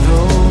don't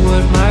know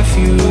what my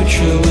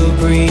future will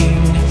bring.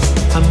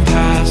 I'm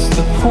past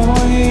the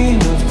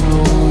point